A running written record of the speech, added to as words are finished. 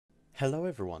Hello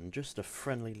everyone, just a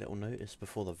friendly little notice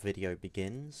before the video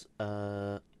begins.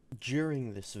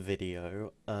 During this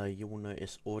video, you will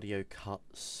notice audio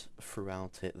cuts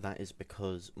throughout it. That is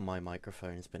because my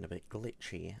microphone's been a bit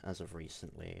glitchy as of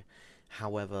recently.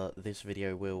 However, this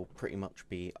video will pretty much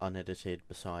be unedited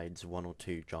besides one or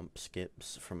two jump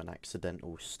skips from an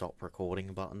accidental stop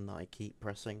recording button that I keep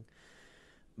pressing.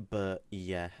 But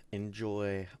yeah,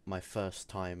 enjoy my first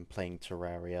time playing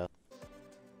Terraria.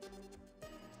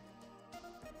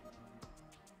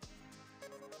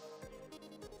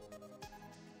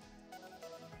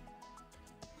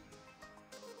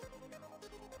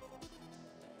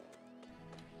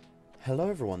 Hello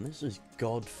everyone, this is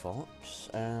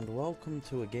GodFox, and welcome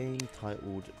to a game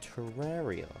titled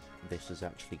Terraria. This is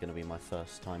actually going to be my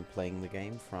first time playing the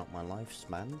game throughout my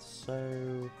lifespan,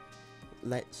 so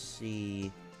let's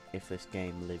see if this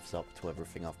game lives up to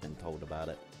everything I've been told about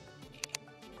it.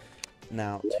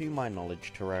 Now, to my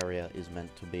knowledge, Terraria is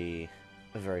meant to be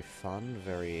very fun,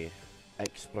 very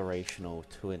explorational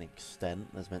to an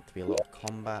extent. There's meant to be a lot of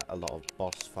combat, a lot of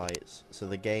boss fights, so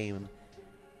the game's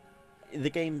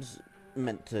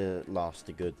meant to last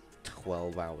a good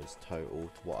 12 hours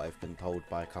total, to what I've been told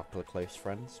by a couple of close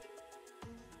friends.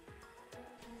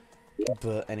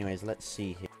 But anyways, let's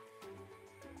see here.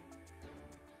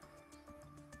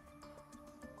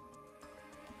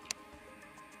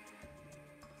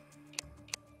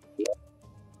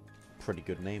 Pretty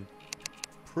good name.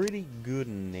 Pretty good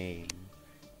name.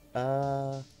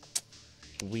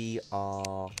 We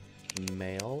are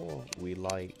male. We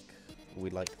like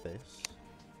this.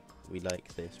 We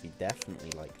like this. We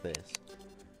definitely like this.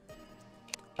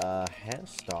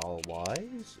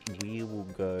 Hairstyle-wise, we will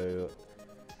go...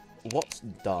 What's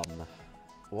dumb?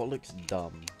 What looks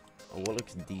dumb? Or what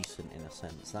looks decent in a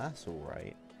sense? That's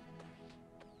alright.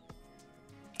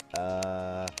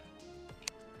 Just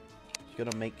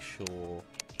gotta make sure...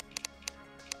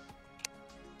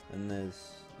 And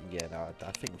there's... Yeah, no,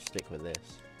 I think we'll stick with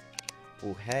this.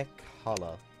 Oh, hair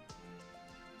colour.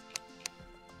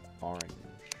 Orange.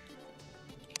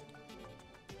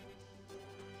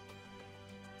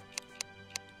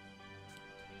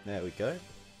 There we go.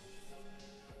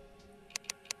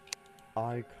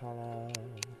 Eye colour.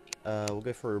 We'll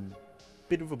go for a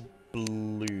bit of a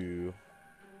blue.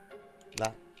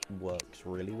 That works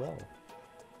really well.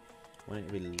 Won't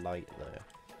it be light though?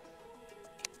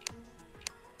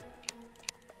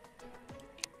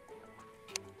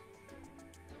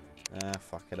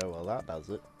 Fuck it. Oh well, that does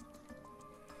it.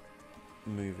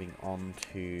 Moving on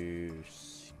to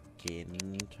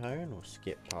skin tone. We'll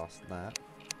skip past that.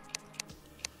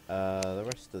 The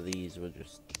rest of these will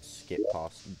just skip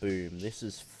past. Boom. This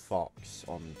is Fox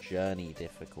on Journey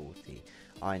difficulty.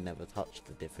 I never touched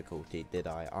the difficulty, did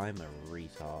I? I'm a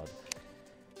retard.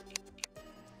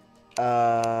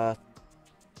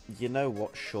 You know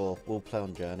what? Sure. We'll play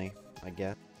on Journey, I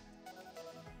guess.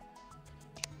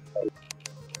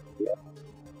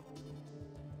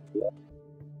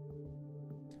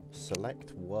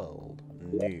 Select world.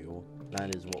 New.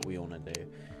 That is what we want to do.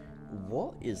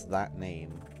 What is that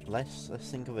name? Let's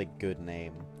think of a good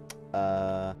name.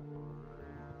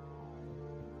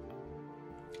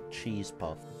 Cheese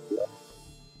puff.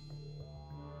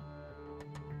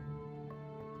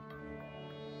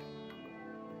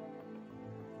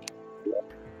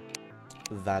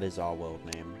 That is our world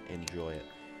name. Enjoy it.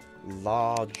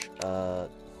 Large,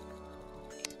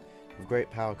 with great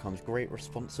power comes great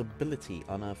responsibility.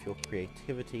 Unearth your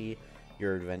creativity.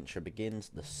 Your adventure begins.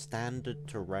 The standard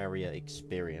Terraria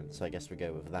experience. I guess we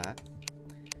go with that.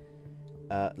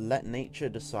 Let nature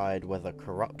decide whether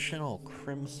corruption or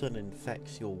crimson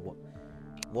infects your...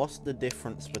 What's the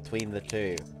difference between the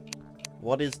two?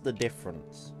 What is the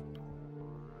difference?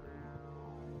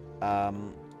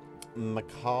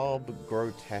 Macabre,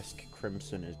 grotesque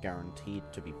crimson is guaranteed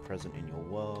to be present in your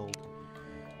world.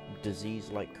 Disease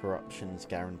like corruption is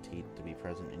guaranteed to be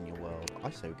present in your world. I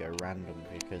say go random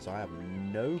because I have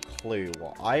no clue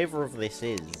what either of this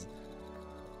is.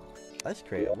 Let's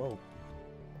create a world.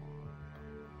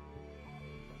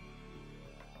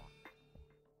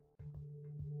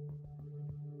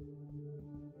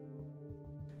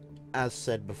 As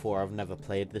said before, I've never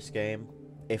played this game.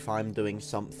 If I'm doing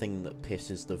something that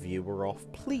pisses the viewer off,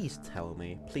 please tell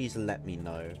me. Please let me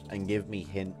know and give me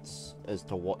hints as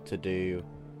to what to do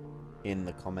in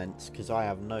the comments, because I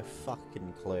have no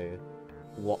fucking clue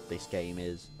what this game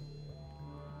is.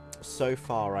 So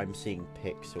far I'm seeing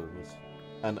pixels,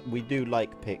 and we do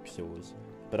like pixels,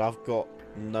 but I've got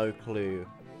no clue.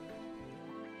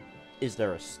 Is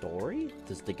there a story?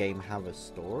 Does the game have a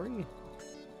story?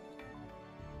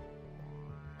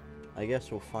 I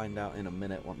guess we'll find out in a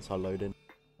minute once I load in.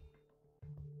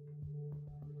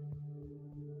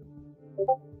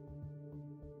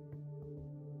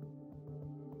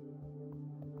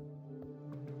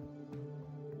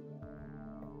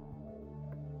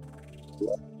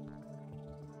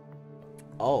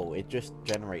 Oh, it just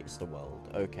generates the world.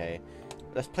 Okay.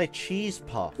 Let's play Cheese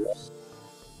Puffs.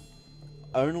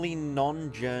 Only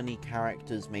non-journey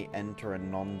characters may enter a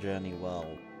non-journey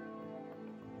world.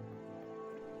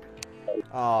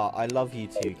 Ah, I love you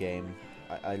too, game.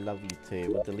 I love you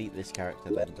too. We'll delete this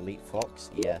character then. Delete Fox?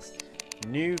 Yes.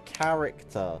 New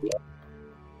character.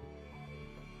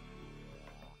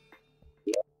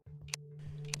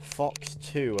 Fox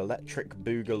 2, Electric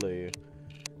Boogaloo.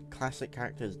 Classic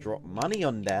characters drop money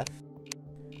on death.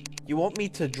 You want me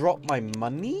to drop my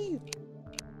money?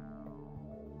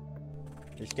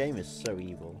 This game is so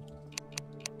evil.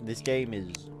 This game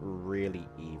is really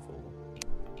evil.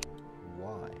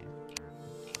 Why?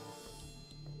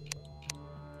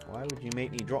 Why would you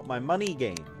make me drop my money,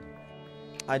 game?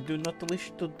 I do not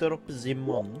wish to drop the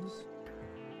mons.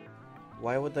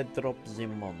 Why would I drop the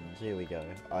mons? Here we go.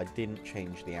 I didn't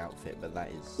change the outfit, but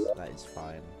that is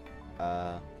fine.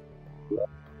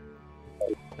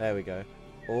 There we go.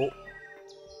 Oh.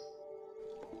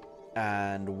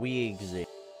 And we exist.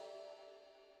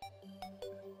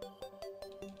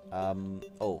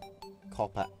 Oh.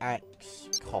 Copper axe,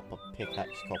 copper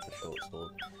pickaxe, copper short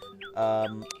sword.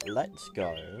 Let's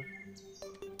go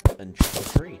and chop a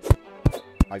tree.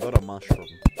 I got a mushroom.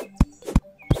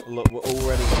 Look, we're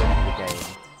already winning the game.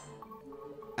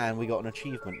 And we got an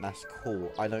achievement, that's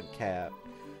cool. I don't care.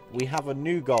 We have a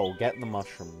new goal, get the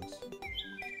mushrooms.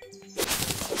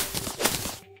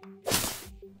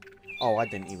 Oh, I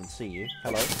didn't even see you.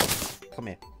 Hello. Come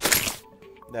here.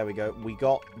 There we go. We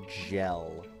got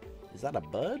gel. Is that a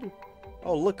bird?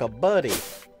 Oh, look, a birdie.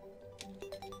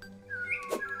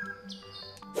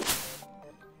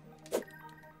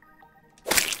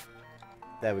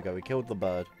 There we go. We killed the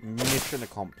bird. Mission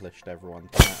accomplished, everyone.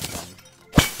 10 out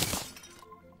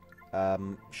of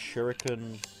 10.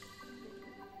 Shuriken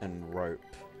and rope.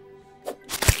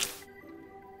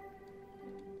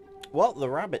 Well, the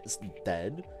rabbit's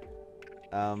dead.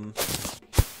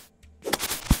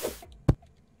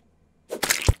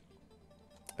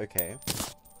 Okay.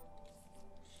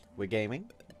 We're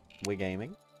gaming. We're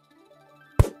gaming.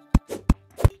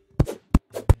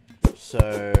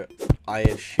 So, I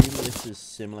assume this is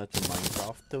similar to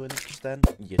Minecraft to an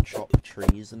extent. You chop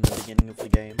trees in the beginning of the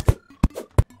game.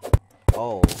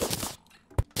 Oh.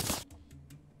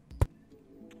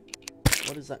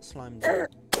 What is that slime doing?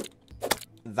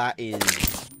 That is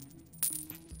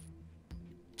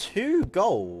 2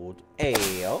 gold.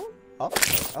 Ayo. I'll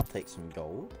take some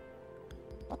gold.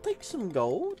 I'll take some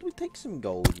gold. We take some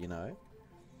gold, you know.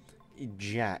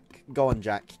 Jack. Go on,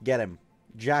 Jack. Get him.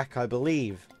 Jack, I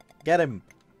believe. Get him.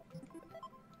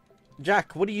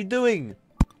 Jack, what are you doing?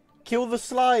 Kill the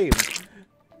slime.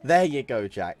 There you go,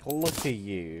 Jack. Look at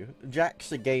you.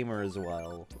 Jack's a gamer as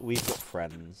well. We've got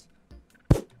friends.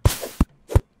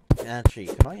 Actually,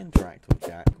 can I interact with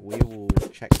Jack? We will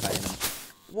check that in a...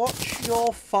 Watch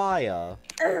your fire.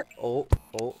 Oh,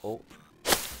 oh, oh.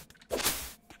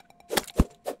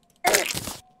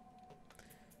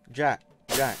 Jack,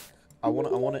 I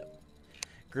want it.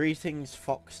 Greetings,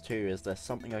 Fox 2. Is there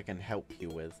something I can help you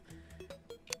with?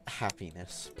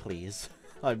 Happiness, please.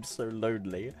 I'm so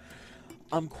lonely.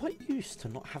 I'm quite used to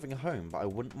not having a home, but I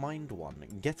wouldn't mind one.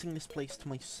 Getting this place to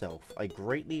myself. I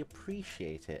greatly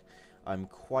appreciate it. I'm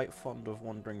quite fond of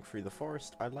wandering through the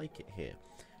forest. I like it here.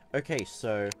 Okay,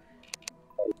 so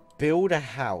build a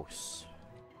house.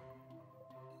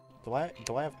 Do I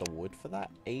have the wood for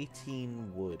that?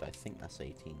 18 wood. I think that's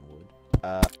 18 wood.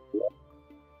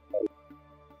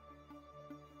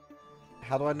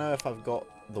 How do I know if I've got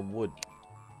the wood?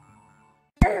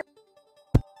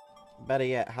 Better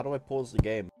yet, how do I pause the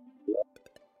game?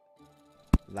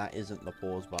 That isn't the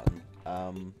pause button.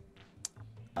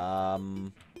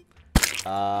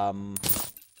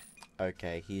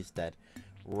 Okay, he's dead.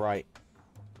 Right.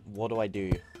 What do I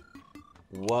do?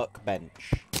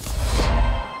 Workbench.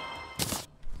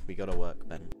 We got a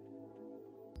workbench.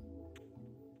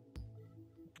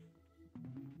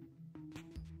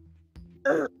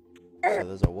 So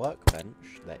there's a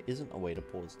workbench. There isn't a way to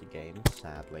pause the game,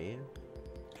 sadly.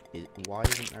 Why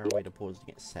isn't there a way to pause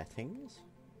the settings?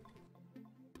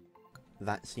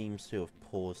 That seems to have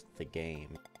paused the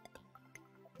game.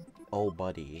 Oh,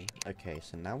 buddy. Okay,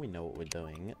 so now we know what we're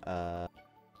doing.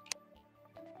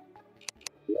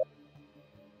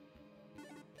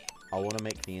 I want to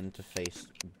make the interface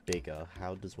bigger.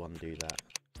 How does one do that?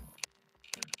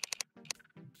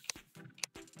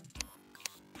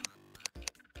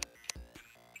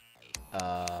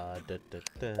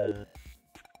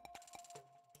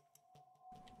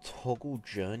 Toggle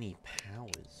journey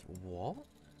powers. What?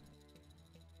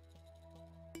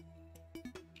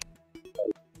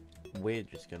 We're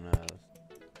just gonna...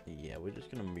 Yeah, we're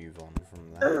just gonna move on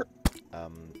from that.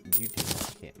 You do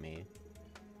not hit me.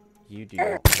 You do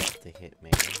not get to hit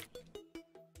me.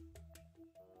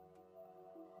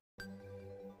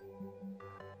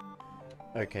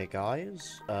 Okay,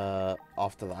 guys,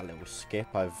 after that little skip,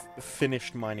 I've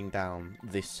finished mining down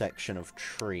this section of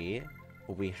tree.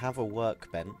 We have a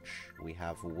workbench, we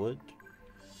have wood,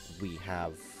 we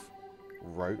have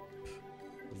rope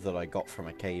that I got from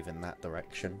a cave in that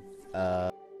direction.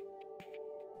 I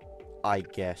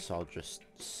guess I'll just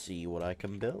see what I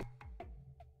can build.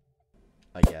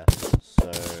 I guess.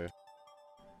 So,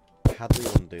 how do we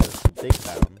want to do this? Dig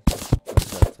down a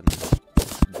certain amount.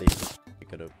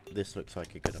 This looks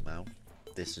like a good amount.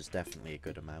 This is definitely a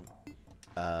good amount.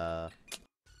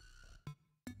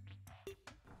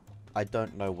 I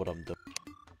don't know what I'm doing.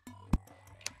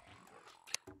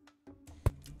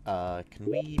 Can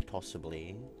we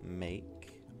possibly make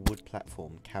wood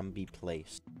platform can be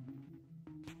placed?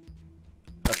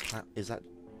 Is that...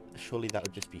 Surely that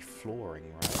would just be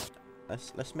flooring, right?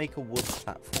 Let's make a wood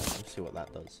platform. Let's see what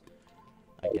that does.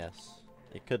 I guess.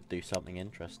 It could do something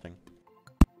interesting.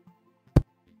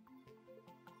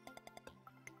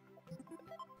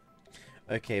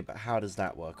 Okay, but how does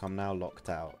that work? I'm now locked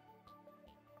out.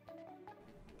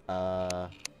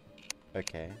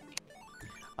 Okay.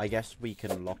 I guess we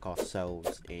can lock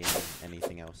ourselves in.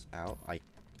 Anything else out? I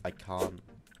can't.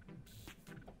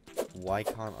 Why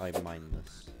can't I mine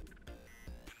this?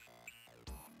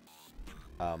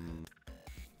 Am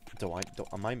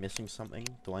I missing something?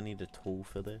 Do I need a tool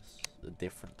for this? A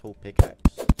different tool?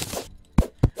 Pickaxe?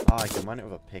 Ah, I can mine it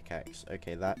with a pickaxe.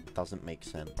 Okay, that doesn't make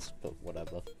sense, but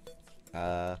whatever.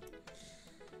 We'll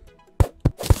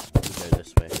go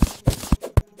this way.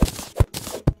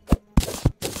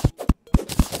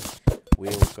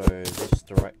 We'll go this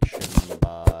direction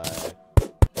by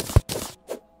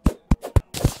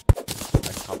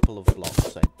a couple of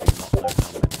blocks. I do not know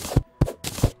how many.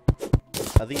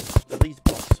 Are these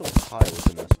blocks or tiles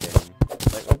in this game?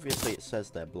 Like, obviously it says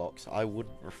they're blocks. I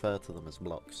wouldn't refer to them as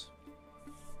blocks.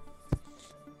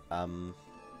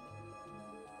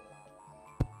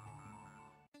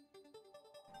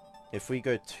 If we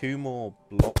go 2 more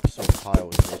blocks or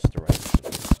tiles this direction,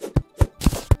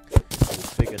 we'll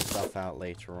figure stuff out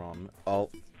later on. Oh,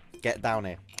 get down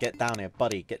here. Get down here,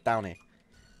 buddy. Get down here.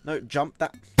 No, jump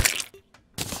that.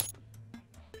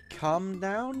 Come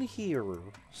down here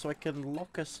so I can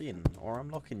lock us in, or I'm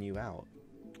locking you out.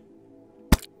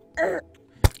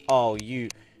 Oh,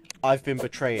 I've been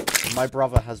betrayed. My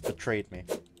brother has betrayed me.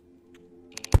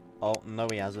 Oh, no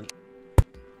he hasn't.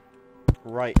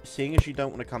 Right, seeing as you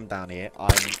don't want to come down here,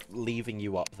 I'm leaving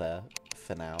you up there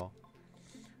for now.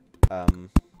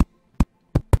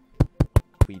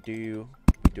 We do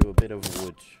a bit of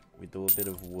wood. We do a bit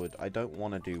of wood. I don't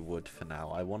want to do wood for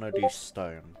now. I want to do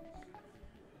stone.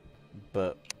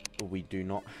 But we do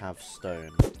not have stone.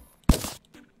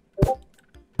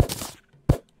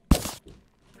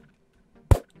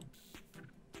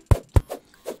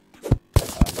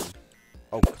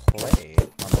 Oh, clay.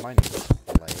 I'm mining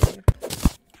clay.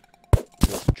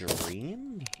 What,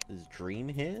 dream? Is dream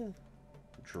here?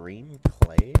 Dream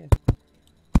clay?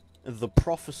 The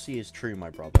prophecy is true, my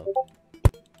brother.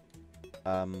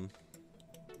 I'm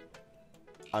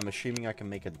assuming I can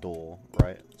make a door,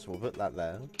 right? So we'll put that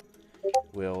there.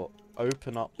 We'll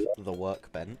open up the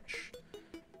workbench.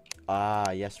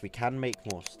 Ah, yes, we can make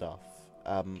more stuff.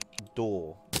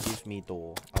 Door. Give me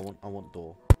door. I want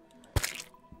door.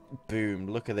 Boom,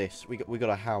 look at this. We got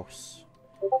a house.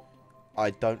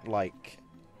 I don't like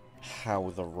how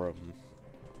the room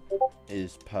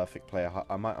is perfect player.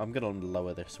 I'm gonna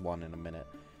lower this one in a minute.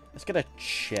 Let's get a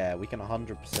chair. We can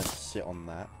 100% sit on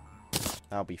that.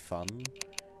 That'll be fun.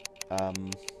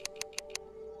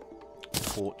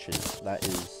 Torches. That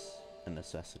is a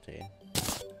necessity.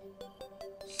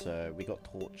 So, we got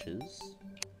torches.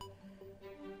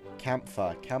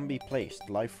 Campfire can be placed.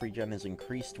 Life regen is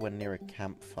increased when near a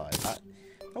campfire. That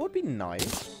would be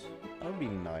nice. That would be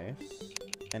nice.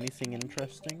 Anything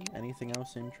interesting? Anything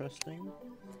else interesting?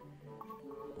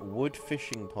 Wood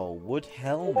fishing pole. Wood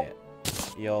helmet.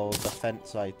 Yo,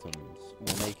 defense items.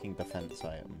 We're making defense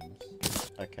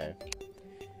items. Okay.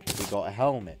 We got a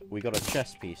helmet. We got a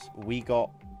chest piece. We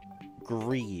got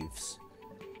greaves.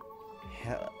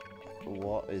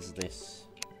 What is this?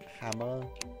 Hammer?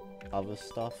 Other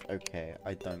stuff? Okay,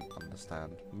 I don't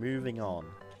understand. Moving on.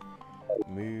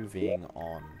 Moving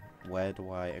on. Where do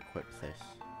I equip this?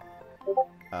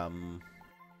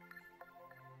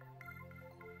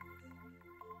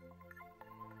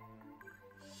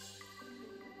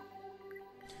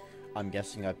 I'm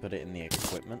guessing I put it in the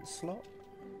equipment slot.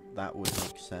 That would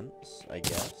make sense, I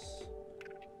guess.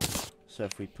 So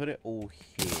if we put it all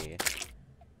here,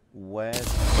 where...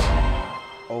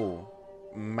 Oh,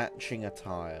 matching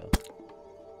attire.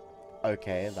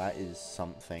 Okay, that is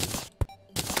something.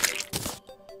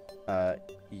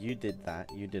 You did that.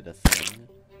 You did a thing.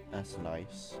 That's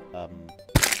nice.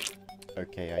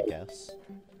 Okay, I guess.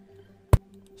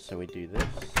 So we do this.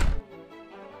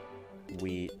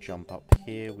 We jump up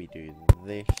here. We do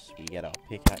this. We get our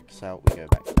pickaxe out. We go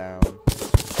back down.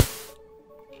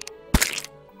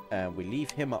 And we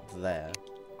leave him up there.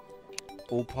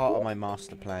 All part of my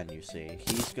master plan, you see.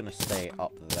 He's gonna stay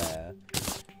up there.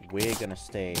 We're gonna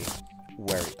stay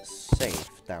where it's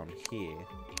safe, down here.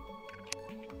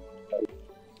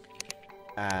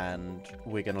 And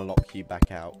we're gonna lock you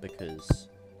back out, because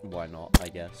why not, I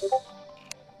guess.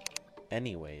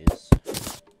 Anyways.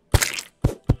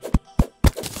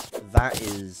 That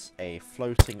is a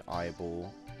floating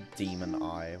eyeball, demon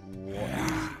eye. What?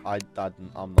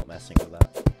 I'm not messing with that.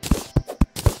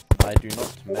 I do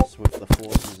not mess with the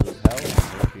forces of hell, and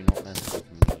they do not mess with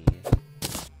me.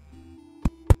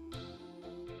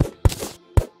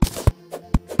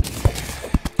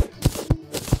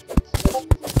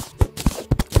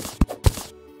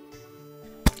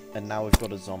 And now we've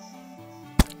got a zombie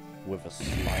with a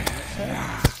slime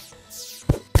head.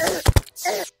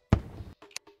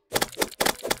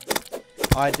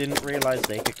 I didn't realise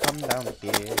they could come down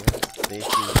here. This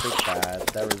is a big bad.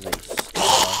 There is a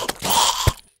star.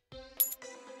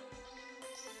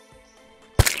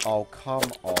 Oh, come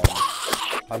on.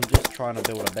 I'm just trying to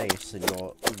build a base and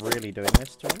you're really doing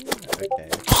this to me? Okay.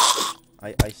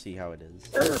 I see how it is.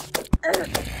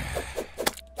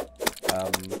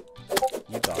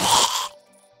 You die.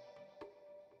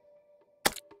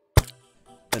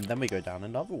 And then we go down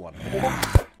another one.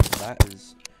 That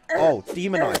is... Oh,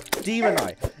 demon eye! Demon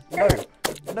eye! No!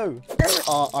 No!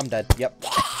 I'm dead. Yep.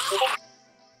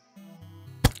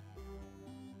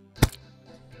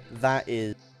 That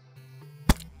is...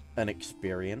 an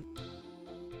experience.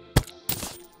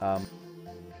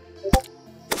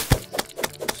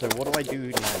 So what do I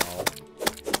do now?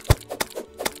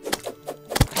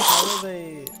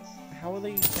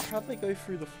 How do they go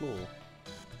through the floor?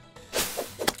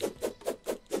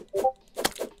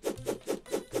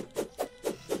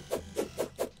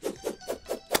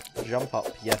 Jump up,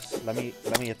 yes. Let me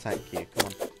attack you. Come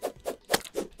on.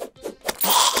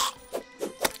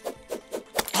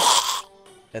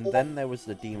 And then there was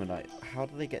the demonite. How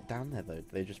do they get down there though?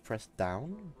 Do they just press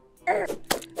down?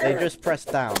 They just press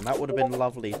down. That would have been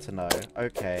lovely to know.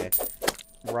 Okay.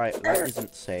 Right, that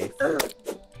isn't safe.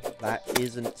 That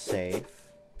isn't safe.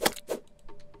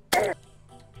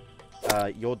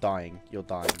 You're dying. You're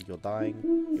dying. You're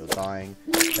dying. You're dying.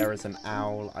 There is an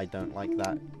owl. I don't like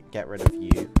that. Get rid of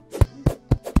you.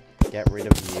 Get rid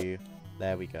of you.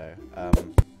 There we go. There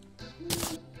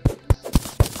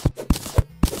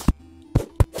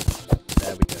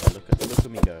we go. Look at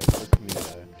me go. Look at me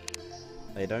go.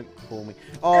 They don't call me.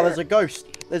 Oh, there's a ghost.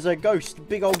 There's a ghost.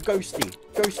 Big old ghosty.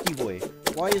 Ghosty boy.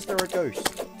 Why is there a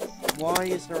ghost? Why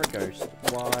is there a ghost?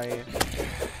 Why?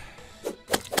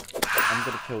 I'm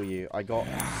gonna kill you. I got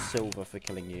silver for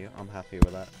killing you. I'm happy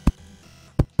with that.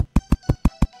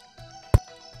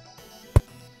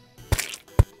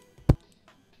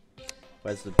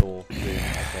 Where's the door? Boom.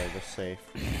 Okay, we're safe.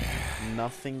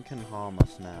 Nothing can harm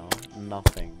us now.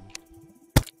 Nothing.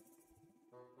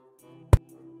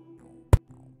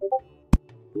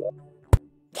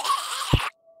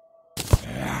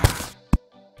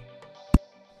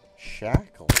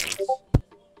 Shackles?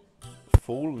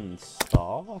 Fallen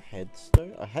star?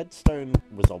 Headstone? A headstone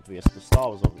was obvious. The star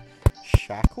was obvious.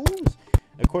 Shackles?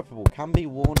 Equipable. Can be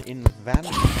worn in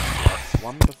vanity.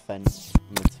 1 defense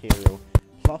material.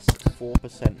 Plus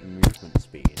 4% movement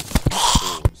speed.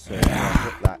 Cool. So I'll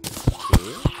put that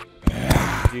here.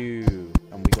 Do.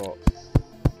 And we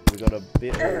got a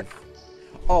bit of...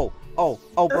 Oh,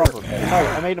 brother. No,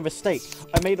 I made a mistake.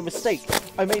 I made a mistake.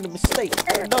 I made a mistake.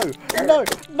 No.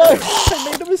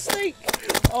 I made a mistake.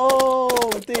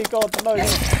 Oh, dear God, no.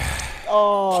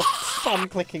 Oh, spam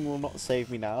clicking will not save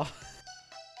me now.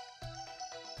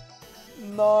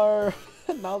 No.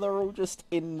 Now they're all just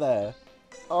in there.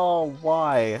 Oh,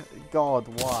 why? God,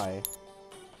 why?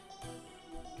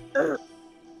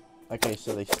 Okay,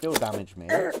 so they still damage me,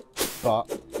 but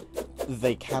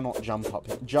they cannot jump up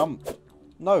here. Jump!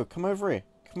 No, come over here.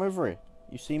 Come over here.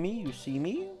 You see me? You see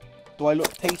me? Do I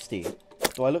look tasty?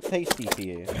 Do I look tasty to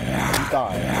you? You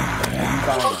die. You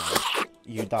die now.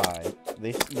 You die.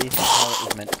 This is how it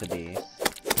was meant to be.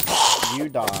 You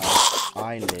die.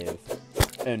 I live.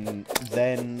 And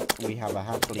then we have a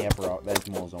happily ever after. There's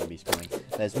more zombies coming.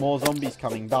 There's more zombies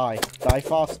coming. Die. Die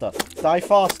faster. Die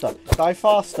faster. Die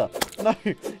faster. No.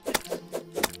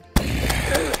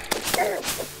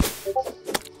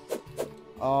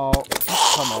 Oh,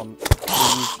 come on.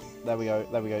 Please. There we go.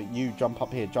 There we go. You jump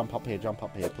up here. Jump up here. Jump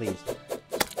up here. Please.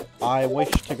 I wish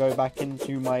to go back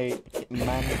into my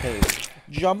man cave.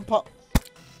 Jump up.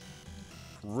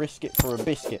 Risk it for a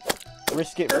biscuit.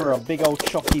 Risk it for a big old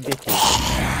chocky bitty.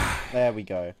 There we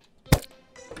go.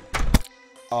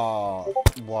 Oh,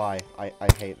 why? I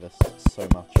hate this so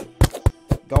much.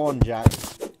 Go on, Jack.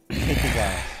 Kick his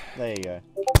ass. There you go.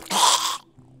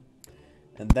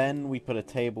 And then we put a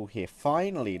table here.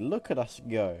 Finally, look at us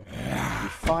go. We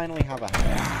finally have a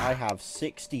house. I have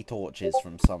 60 torches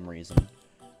from some reason.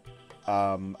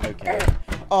 Okay.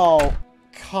 Oh,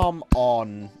 come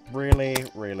on. Really?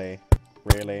 Really?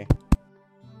 Really?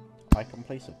 I can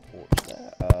place a torch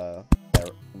there.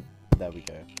 There we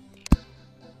go.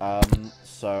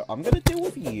 So I'm gonna deal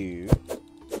with you.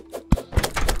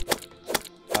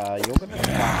 You're gonna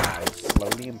die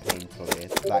slowly and painfully.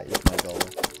 That is my goal.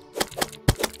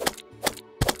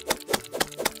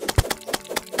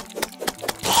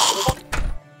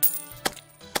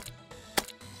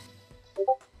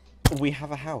 We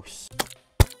have a house.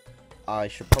 I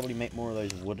should probably make more of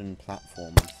those wooden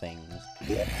platform things.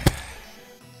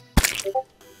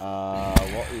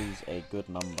 What is a good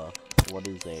number? What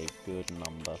is a good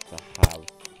number to have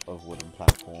of wooden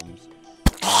platforms?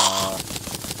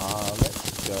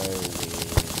 Let's go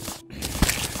with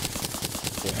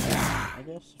 50, I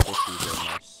guess. 50 is a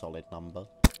nice solid number.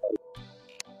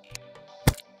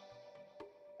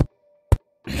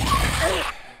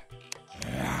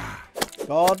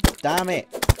 God damn it!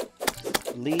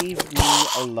 Leave me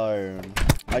alone.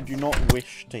 I do not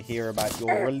wish to hear about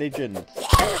your religion.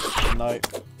 No.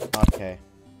 Okay.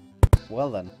 Well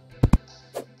then.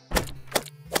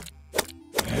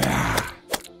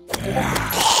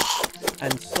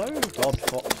 And so God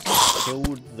Fox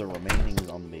killed the remaining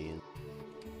zombies.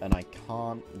 And I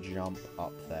can't jump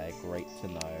up there. Great to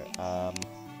know.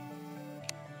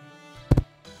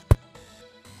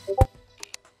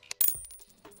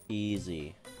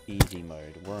 Easy. Easy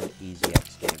mode. We're on easy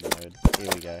X game mode. Here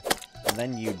we go. And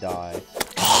then you die.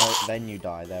 No, then you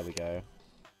die. There we go.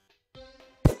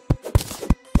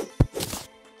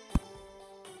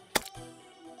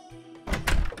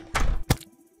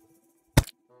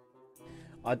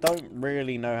 I don't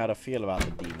really know how to feel about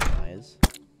the demon eyes.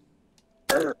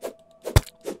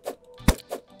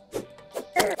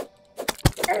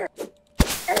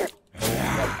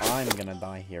 I'm gonna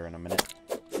die here in a minute.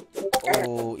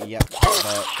 Oh, yep.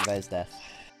 There's death.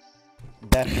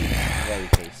 Death is very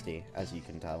tasty, as you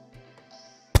can tell.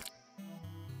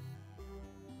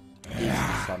 Is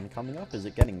the sun coming up? Is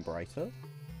it getting brighter?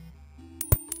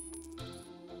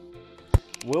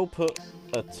 We'll put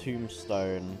a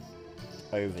tombstone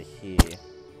over here.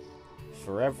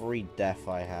 For every death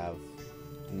I have.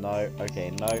 No,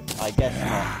 okay, no. I guess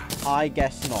not. I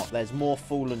guess not. There's more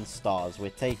fallen stars. We're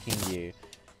taking you.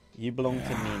 You belong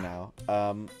to me now.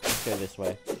 Let's go this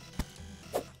way.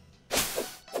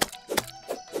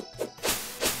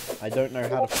 I don't know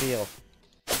how to feel.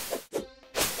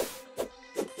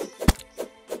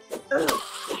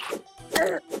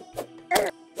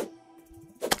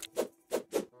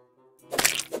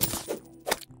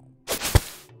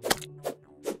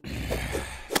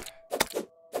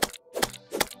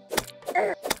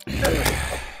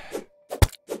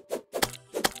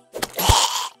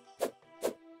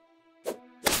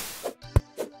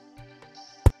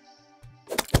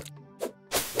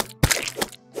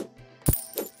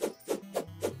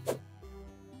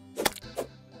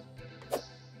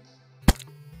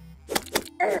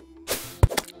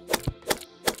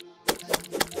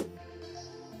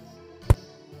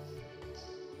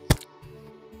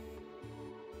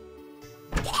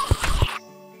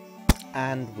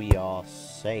 And we are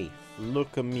safe.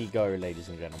 Look at me go, ladies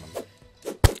and gentlemen.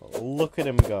 Look at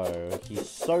him go. He's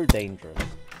so dangerous.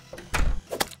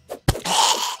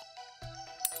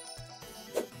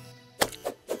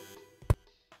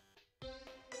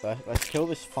 Let's kill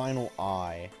this final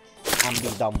eye and be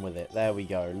done with it. There we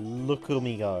go. Look at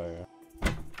me go.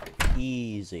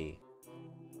 Easy.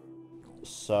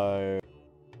 So,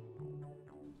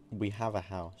 we have a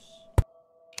house.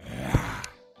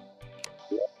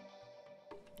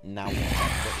 Now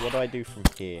what do I do from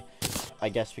here? I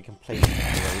guess we can place the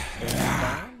gravestones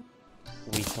down.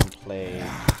 We can place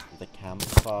the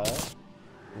campfire.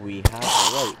 We have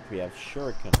a rope. We have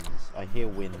shurikens. I hear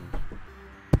wind.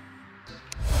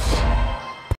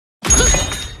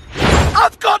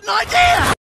 I've got an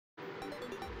idea!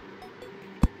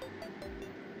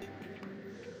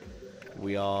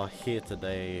 we are here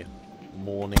today,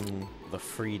 mourning the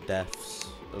 3 deaths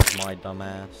of my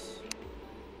dumbass.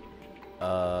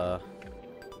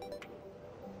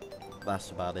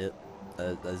 That's about it.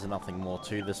 There's nothing more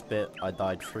to this bit. I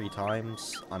died 3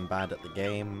 times. I'm bad at the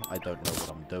game. I don't know what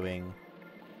I'm doing.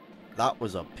 That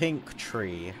was a pink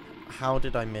tree. How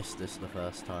did I miss this the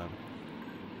first time?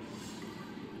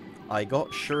 I got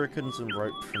shurikens and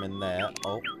rope from in there.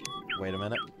 Oh, wait a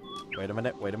minute. Wait a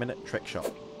minute, wait a minute. Trick shot.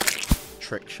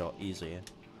 Trick shot, easy.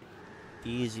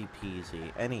 Easy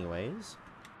peasy. Anyways,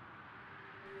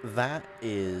 that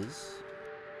is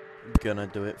gonna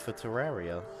do it for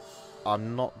Terraria.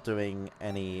 I'm not doing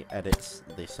any edits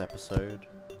this episode.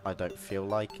 I don't feel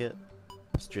like it.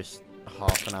 It's just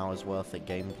half an hour's worth of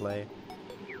gameplay.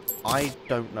 I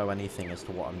don't know anything as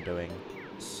to what I'm doing,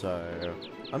 so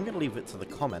I'm gonna leave it to the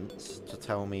comments to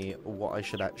tell me what I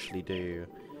should actually do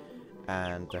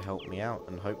and to help me out,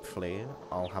 and hopefully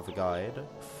I'll have a guide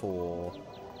for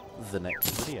the next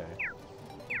video.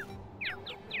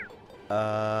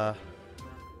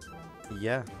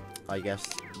 Yeah, I guess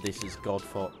this is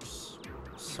GodFox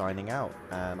signing out,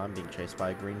 and I'm being chased by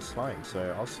a green slime,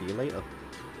 so I'll see you later.